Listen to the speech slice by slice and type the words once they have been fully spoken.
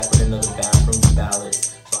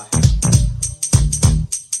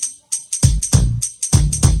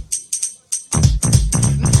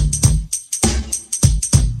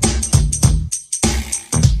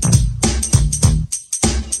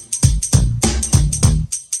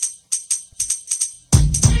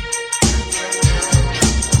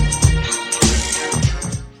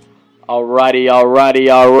Alrighty,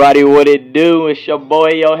 what it do? It's your boy,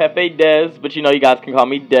 Yo Hefe Dez, but you know you guys can call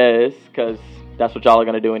me Dez, because that's what y'all are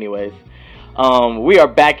going to do anyways. We are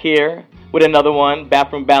back here with another one,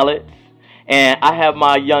 Bathroom Ballads, and I have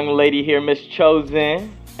my young lady here, Miss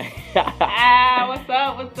Chosen. What's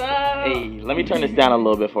up? Hey, let me turn this down a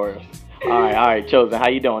little bit for us. Alright, Chosen, how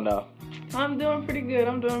you doing though? I'm doing pretty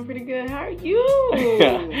good. How are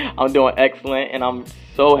you? I'm doing excellent, and I'm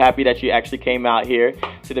so happy that you actually came out here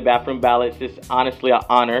to the Bathroom Ballads. It's honestly an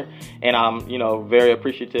honor, and I'm, very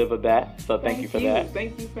appreciative of that. So thank you for that.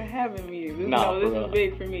 Thank you for having me. This is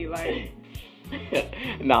big for me. Like,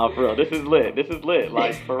 nah, for real. This is lit.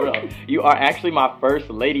 Like, for real. You are actually my first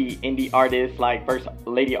lady indie artist, first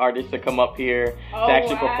lady artist to come up here to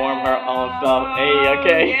actually perform her own stuff. Hey,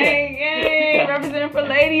 okay. Yay. Representing for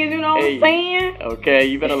ladies, you know what I'm saying? Okay,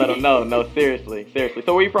 you better let them know. No, seriously.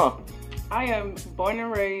 So where you from? I am born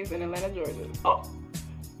and raised in Atlanta, Georgia. Oh,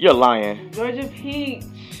 you're lying. Georgia Peach.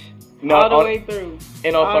 No, all the way through.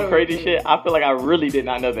 And on some crazy shit, I feel like I really did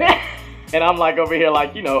not know that. And I'm over here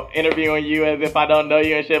interviewing you as if I don't know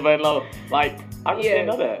you and shit, but no, I really didn't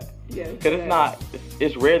know that. Yes. Because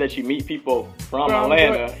it's rare that you meet people from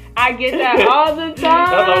Atlanta. Georgia. I get that all the time.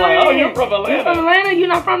 That's why I'm like, oh, you're from Atlanta. You're from Atlanta? You're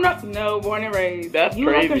not from No, born and raised. That's you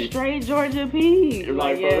crazy. You like a straight Georgia Peach. You're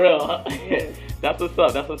for real. Yes. That's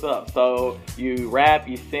what's up. So you rap,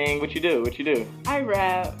 you sing, what you do? I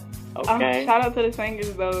rap. Okay. Shout out to the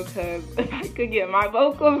singers though, because if I could get my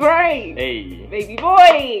vocals right, hey, baby boy,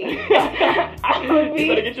 I would be. You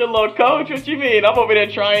better get your little coach. What you mean? I'm over there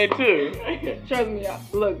trying too. Trust me,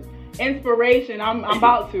 look, inspiration. I'm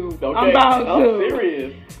about to. Okay. I'm about to. I'm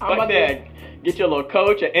serious. Like that. Get your little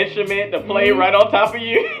coach, an instrument to play right on top of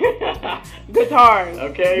you. Guitars.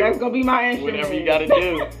 Okay. That's gonna be my instrument. Whatever you gotta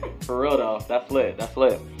do. For real though, that's lit.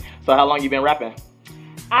 So how long you been rapping?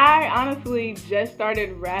 I honestly just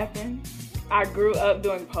started rapping. I grew up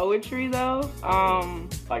doing poetry though.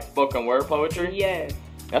 Like spoken word poetry? Yes.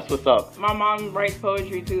 That's what's up. My mom writes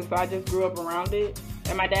poetry too, so I just grew up around it.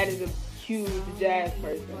 And my dad is a huge jazz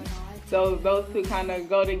person. So those two kind of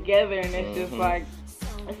go together, and it's just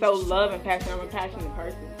it's so love and passion. I'm a passionate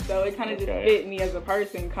person. So it kind of just fit me as a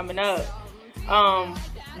person coming up.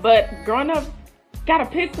 But growing up, gotta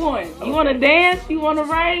pick one. You want to dance? You want to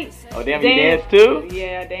write? Oh, damn, you dance too?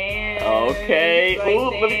 Yeah, dance. Okay.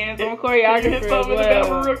 Ooh, dance. I'm a choreographer as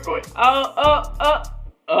well. Real quick. Oh.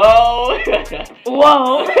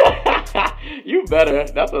 Whoa. You better.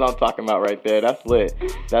 That's what I'm talking about right there. That's lit.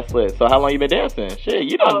 So how long you been dancing? Shit,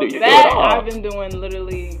 you don't do it all. I've been doing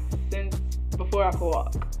literally since before I could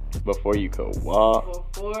walk. Before you could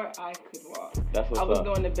walk? Before I could walk. That's what's up. I was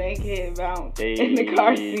doing the bankhead bounce in the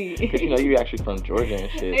car seat. Because you actually from Georgia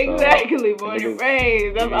and shit. Exactly, born and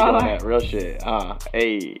raised. That's all that real shit.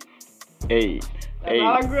 Hey. That's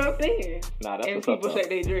all I grew up singing. Nah, that's and what's up. And people shake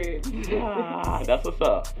their dreads. That's what's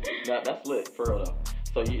up. That's lit, for real though.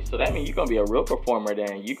 So that means you're going to be a real performer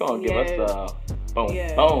then. You're going to give us a boom.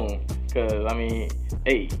 Because,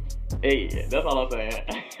 hey, that's all I'm saying.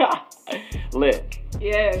 Lit.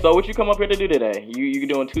 Yeah. So what you come up here to do today? You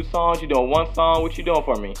doing 2 songs? You doing 1 song? What you doing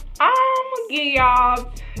for me? I'm going to give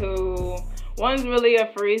y'all 2. One's really a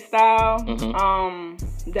freestyle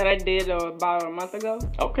that I did about a month ago.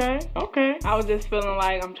 Okay. I was just feeling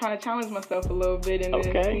like I'm trying to challenge myself a little bit. And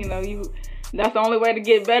then, that's the only way to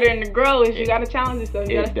get better and to grow is you got to challenge yourself.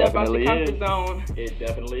 You got to step out your comfort zone. It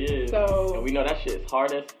definitely is. So, and we know that shit's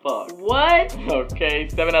hard as fuck. What? Okay,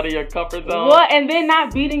 stepping out of your comfort zone. What? And then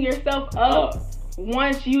not beating yourself up.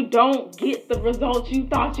 Once you don't get the results you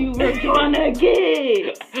thought you were gonna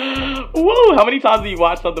get. Woo! How many times do you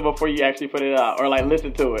watch something before you actually put it out or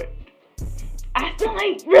listen to it? I still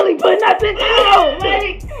ain't really putting nothing out,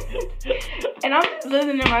 and I'm just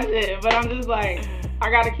listening to my shit, but I'm just I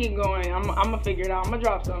gotta keep going. I'm gonna figure it out. I'm gonna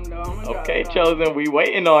drop something though. Okay, Chosen, we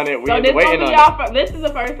waiting on it. This is the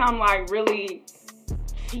first time really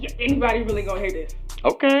anybody really gonna hear this.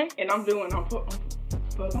 Okay. And I'm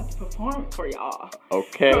about to perform for y'all.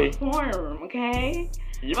 Okay. Perform, okay?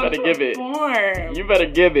 You better give it.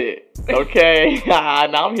 Okay.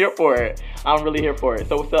 Now I'm here for it. I'm really here for it.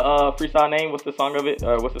 So what's the freestyle name? What's the song of it?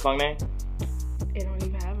 What's the song name? It don't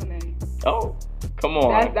even have a name. Oh, come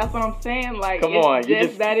on. That's what I'm saying. Come on. You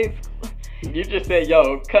just said,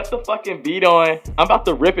 yo, cut the fucking beat on. I'm about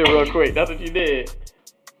to rip it real quick. That's what you did.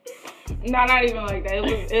 No, not even like that.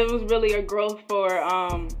 It was really a growth for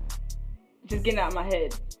just getting out of my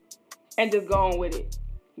head and just going with it.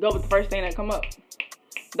 Go with the first thing that come up.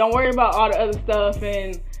 Don't worry about all the other stuff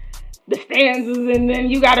and the stanzas, and then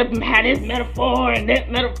you gotta have this metaphor and that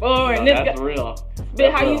metaphor and this. That's real.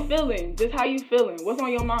 But how you feeling? Just how you feeling? What's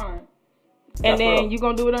on your mind? And then you're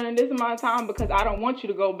going to do it in this amount of time because I don't want you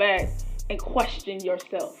to go back and question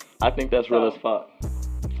yourself. I think that's real as fuck.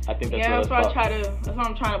 I think that's real as fuck. That's what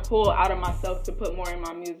I'm trying to pull out of myself to put more in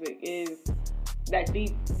my music is that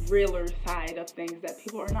deep, realer side of things that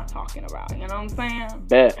people are not talking about. You know what I'm saying?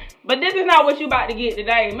 Bet. But this is not what you about to get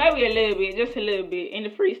today. Maybe a little bit, just a little bit. In the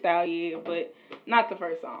freestyle, yeah, but not the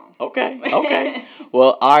first song. Okay.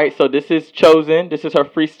 Well, all right, so this is Chosen. This is her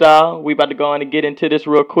freestyle. We about to go on and get into this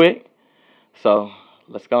real quick. So,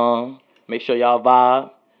 let's go on. Make sure y'all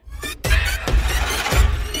vibe.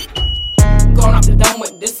 Going off the dome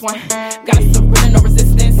with this one. Got a surrender, no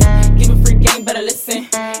resistance. Giving free game, better listen.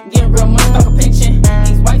 Getting real money, fuck a pension.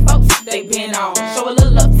 These white folks, they been on. Show a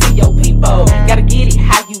little love to your people. Gotta get it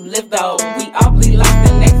how you live though. We all bleed like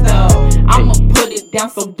the next though. I'ma put it down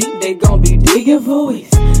so deep they gon' be digging for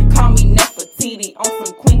weeks. Call me Nefertiti on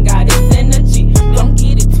some queen goddess energy. Don't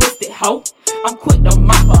get it twisted, ho. I'm quick to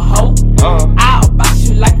mop a hoe. I'll box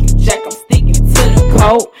you like you Jack. I'm sticking to the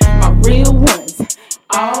code. My real ones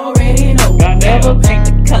already know. Never paint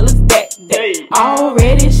the colors that they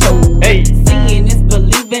already show. Seeing is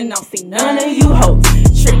believing. Don't see none of you hoes.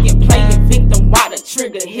 Tricking, playing victim. Why the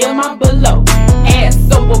trigger? Hear my below. Ass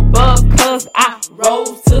so above, cause I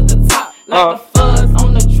rose to the top. Like the fuzz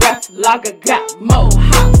on the draft. Lager got more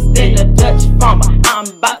hops than a Dutch farmer. I'm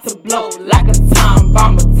about to blow like a time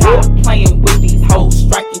bomber. Tired of playing with these hoes,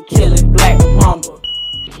 striking, killing black mamba.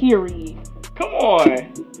 Period. Come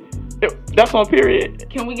on. That's on period.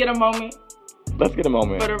 Can we get a moment? Let's get a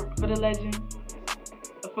moment. For the legend.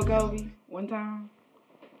 For Kobe. One time.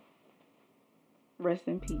 Rest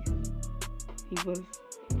in peace. He was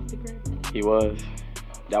the greatest. He was.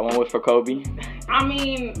 That one was for Kobe. I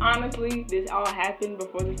mean, honestly, this all happened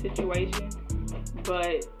before the situation.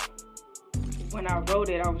 But when I wrote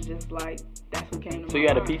it, I was just like, that's what came to my So you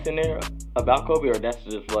had a mind. piece in there about Kobe, or that's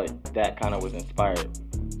just like, that kind of was inspired?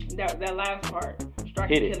 That last part.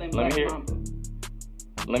 Hit it. Killing Let me Black hear it. Mamba.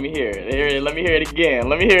 Let me hear it. Let me hear it again.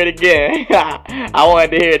 I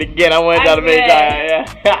wanted to hear it again. I wanted y'all to make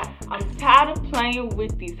that. I'm tired of playing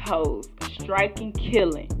with these hoes. Striking,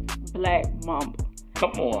 killing Black Mamba.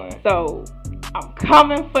 Come on. So, I'm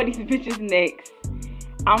coming for these bitches next.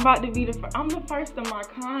 I'm about to be I'm the first of my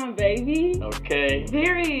kind, baby. Okay.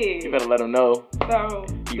 Period. You better let them know. So,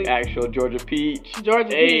 You actual Georgia Peach. Georgia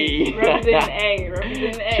Peach.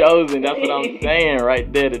 Representing A. Chosen. That's what I'm saying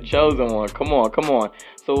right there. The chosen one. Come on.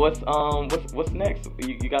 So what's next?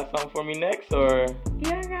 You got something for me next, or?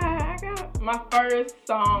 Yeah, I got my first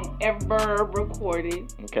song ever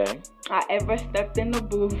recorded. Okay. I ever stepped in the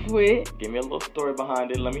booth with. Give me a little story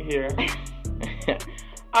behind it. Let me hear.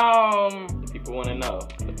 People want to know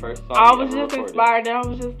the first song. I was just inspired. I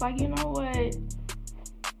was just like, you know what?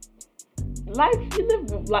 Life, you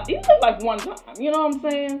live like one time. You know what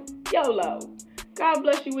I'm saying? YOLO. God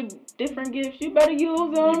bless you with different gifts. You better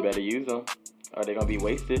use them. Are they gonna be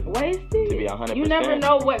wasted? Wasted? To be 100%. You never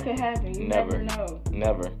know what could happen. You never know.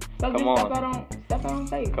 Never. So Come on. Step out on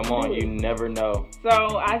faith. Come on, you never know.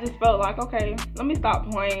 So I just felt like, okay, let me stop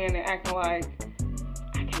playing and acting like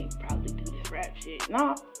I can't probably do this rap shit.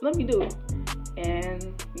 Nah, let me do it.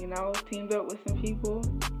 And, teamed up with some people.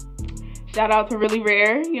 Shout out to Really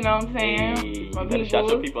Rare, you know what I'm saying? Hey, you better shout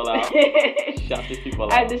your people out. Shout these people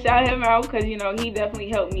out. I had to shout him out because, he definitely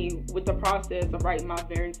helped me with the process of writing my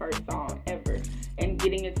very first song ever. And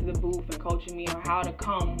getting into the booth and coaching me on how to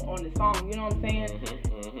come on the song, you know what I'm saying?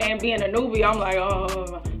 Mm-hmm. And being a newbie, I'm like,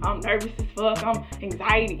 oh, I'm nervous as fuck. I'm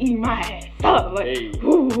anxiety eating my ass up. Like,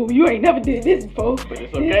 ooh, you ain't never did this before. But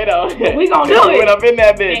it's okay though. But we gonna do it. When I'm in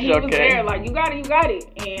that bitch, and he was there, like, you got it.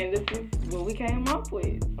 And this is what we came up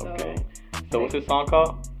with. So, okay. So what's this song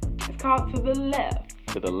called? It's called To the Left.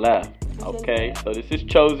 To the Left. Okay. So this is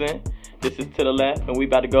Chosen. This is To the Left, and we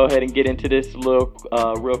about to go ahead and get into this little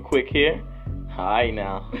real quick here. All right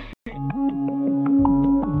now.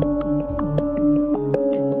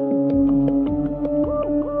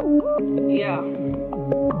 Yeah.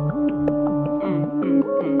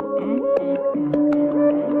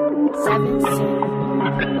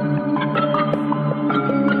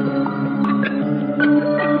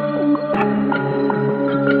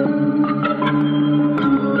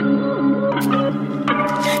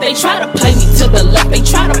 They try to play me to the left, they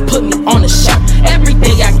try to put me on the shelf. Every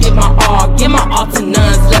day I give my all to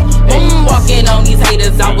none's left. Boom, walking on these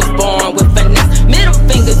haters, I was born with finesse. Middle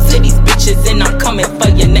finger to these bitches and I'm coming for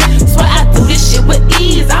your neck. Swear I do this shit with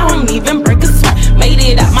ease, I don't even break a sweat. Made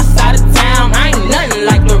it out my side of town, I ain't nothing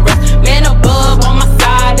like the rest. Man above on my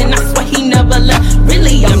side and I swear he never left.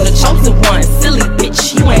 Really, I'm the chosen one, silly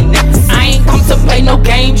bitch, you ain't next. I ain't come to play no no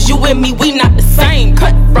games. You and me, we not the same.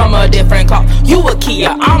 Cut from a different cloth. You a Kia,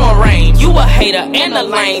 I'm a Rain. You a hater and a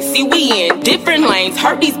lane. See, we in different lanes.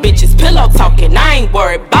 Hurt these bitches, pillow talking. I ain't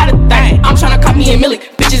worried about a thing. I'm tryna cop me a milli.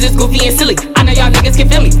 Bitches is goofy and silly. I know y'all niggas can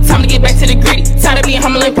feel me. Time to get back to the gritty. Tired of being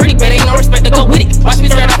humble and pretty, but ain't no respect to go with it. Watch me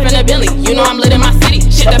start off in a Billy. You know I'm lit in my city.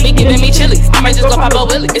 Shit that be giving me chillies. I might just go pop a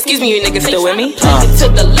Willie. Excuse me, you niggas still with me? To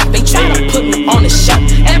the left, they try to put me on the shelf.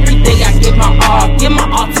 Every day I give my all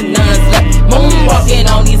to none's left. Moonwalking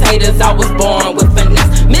on these haters, I was born with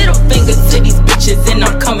finesse. Middle finger to these bitches, and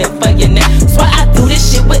I'm coming for your neck. Swear I do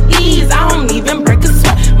this shit with ease, I don't even break a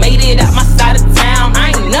sweat. Made it out my side of town,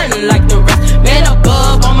 I ain't nothing like the rest. Man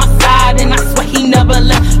above on my side, and I swear he never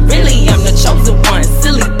left. Really, I'm the chosen one,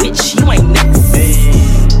 silly bitch, you ain't next.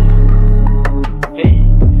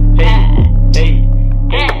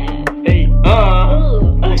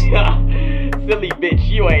 Silly bitch,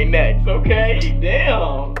 you ain't next, okay?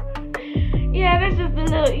 Damn. Yeah, that's just a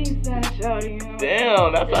little East Side shorty, you know?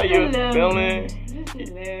 Damn, that's how you was feeling. Just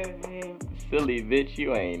a little bit. Silly bitch,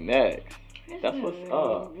 you ain't next. That's Just a what's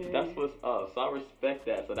little up. bit. That's what's up. So I respect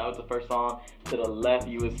that. So that was the first song. To the left,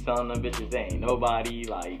 you was telling them bitches they ain't nobody.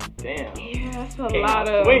 Like, damn. Yeah, that's a Came lot out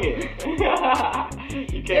of. swinging.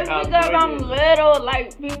 You came It's out because I'm swinging. little.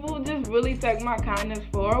 Like, people just really take my kindness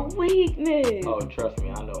for a weakness. Oh, trust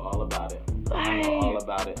me, I know all about it. I know Right. all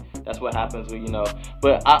about it. That's what happens when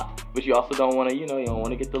But you also don't want to, you don't want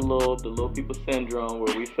to get the little people syndrome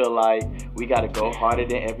where we feel like we gotta go harder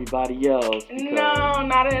than everybody else. No,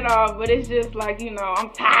 not at all. But it's just like, I'm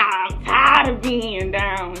tired of being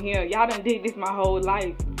down here. Y'all done did this my whole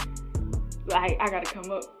life. Like, I gotta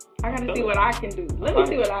come up. I gotta see what I can do. Let me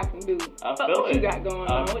see what I can do. I Fuck feel what it. you got going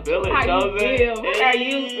on. I feel it, How you Chosen. feel? How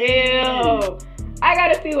you feel? I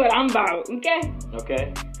gotta see what I'm about. Okay.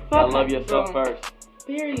 Okay. Fuck I love it. yourself So, first,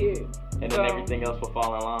 Period. and then So, everything else will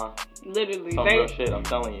fall in line. Literally, Some real shit, I'm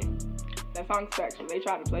telling you. that song's factual. They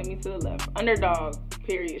try to play me to the left. Underdog.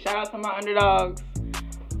 Period. Shout out to my underdogs.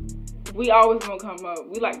 We always gonna come up.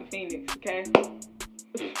 We like the Phoenix. Okay.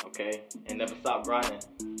 Okay, and never stop grinding.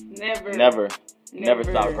 Never. Never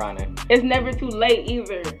stop grinding. It's never too late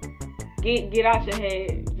either. Get out your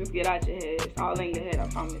head. Just get out your head. It's all in your head. I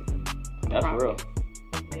promise. That's real.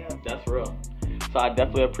 Yeah. That's real. So I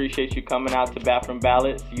definitely appreciate you coming out to Bathroom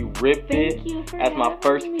Ballads. You ripped Thank you for as my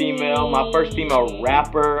first having female me.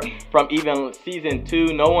 rapper from even season 2.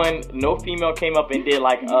 No female came up and did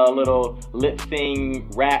like a little lip sing,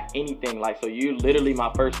 rap, anything like. So you literally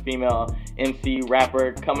my first female MC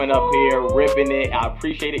rapper coming up here, ripping it. I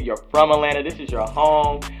appreciate it. You're from Atlanta. This is your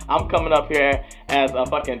home. I'm coming up here as a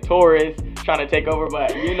fucking tourist trying to take over,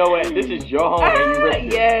 but you know what? This is your home and you ripped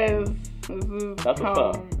it. Yes. That's what's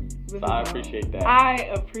up. So I appreciate that. I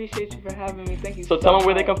appreciate you for having me. Thank you So tell them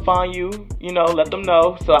where they can find you. Let them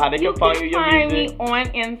know. So how they can find you, your find music. me on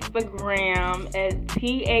Instagram at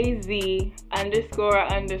TAZ__THEGREAT.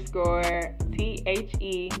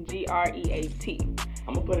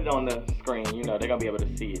 I'm gonna put it on the screen. They're gonna be able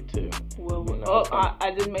to see it too.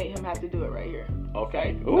 I just made him have to do it right here.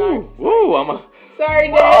 Okay. Sorry. Ooh. Sorry,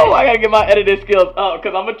 Dad. Whoa, I gotta get my editing skills up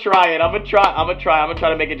because I'm gonna try it. I'm gonna try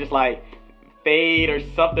to make it just like fade or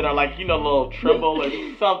something, or like little tremble or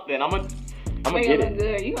something. I'm gonna get look it.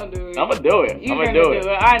 good. You gonna do it. I'm gonna do it. You I'm gonna gonna do it.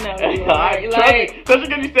 I know. You are. Trust me. Especially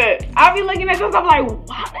because you said. I'll be looking at this. I'm like,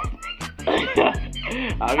 wow, this nigga.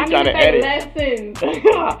 I'll be I trying need to to edit. take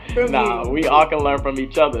lessons. From Nah, you. we all can learn from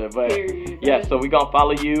each other. But Period. yeah, so we gonna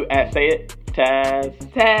follow you at Taz.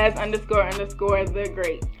 Taz__ the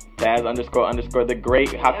great. Taz__ the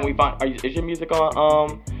great. How can we find? Is your music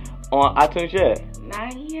on iTunes yet?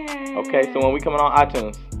 Not yet. Okay, so when we coming on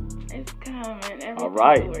iTunes? It's coming. Everything's All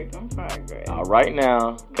right. a work in progress. All right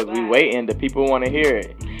now, because we Bye. waiting. The people want to hear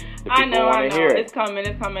it. I know. Hear it. It's coming.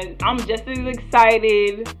 I'm just as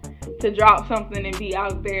excited to drop something and be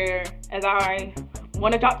out there as I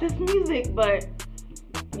want to drop this music, but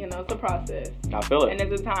it's a process. I feel it. And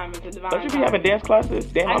it's a time. It's a divine. Don't you be time. having dance classes?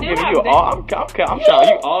 Damn, I I'm do giving have you dance- all. I'm shouting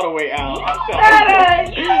you all the way out.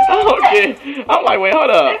 better. Okay. I'm like, wait, hold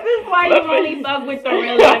up. This is why Let's you only make- fuck with the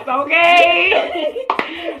realest, okay?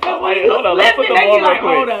 Wait, hold on. Let's put the Flip it, more they be like,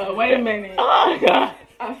 real hold quick. up, wait a minute. I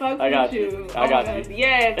I fuck got with you. you. I got you.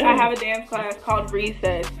 Yes, I have a dance class called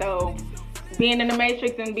Recess. So, being in the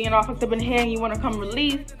Matrix and being all fucked up in the head and you want to come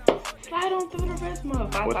release, slide on through the rest of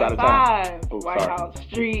What side of town? 555 Oh, White sorry. House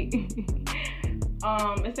Street.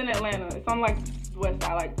 It's in Atlanta. It's on like west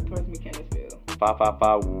side, like towards McKinnisville.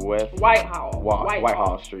 555 West White Hall.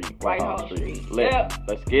 Whitehall Street. Whitehall Street. Lit. Yep.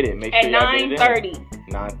 Let's get it. Make At sure y'all get it 9:30. in.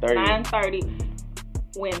 9:30. 9:30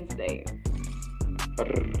 Wednesday.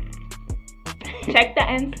 Check the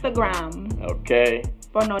Instagram. Okay.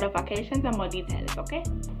 for notifications and more details, okay?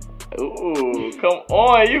 Ooh, come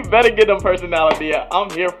on. You better get them personality up. I'm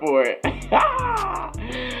here for it.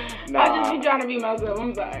 I just be trying to be myself.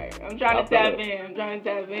 I'm sorry. I'm trying to tap in.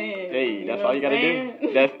 Hey, that's all you gotta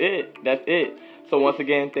do. That's it. So once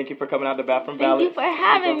again, thank you for coming out to Bathroom Ballads. Thank you for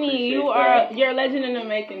having me. You're a legend in the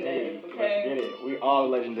making. Hey, let's get it. We all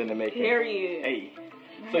legends in the making. Period. Hey.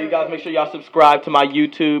 So you guys make sure y'all subscribe to my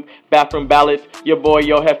YouTube, Bathroom Ballads. Your boy,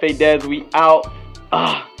 Yo Jefe Dez. We out.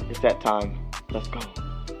 It's that time. Let's go.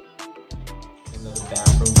 Another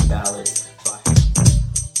Bathroom Ballads.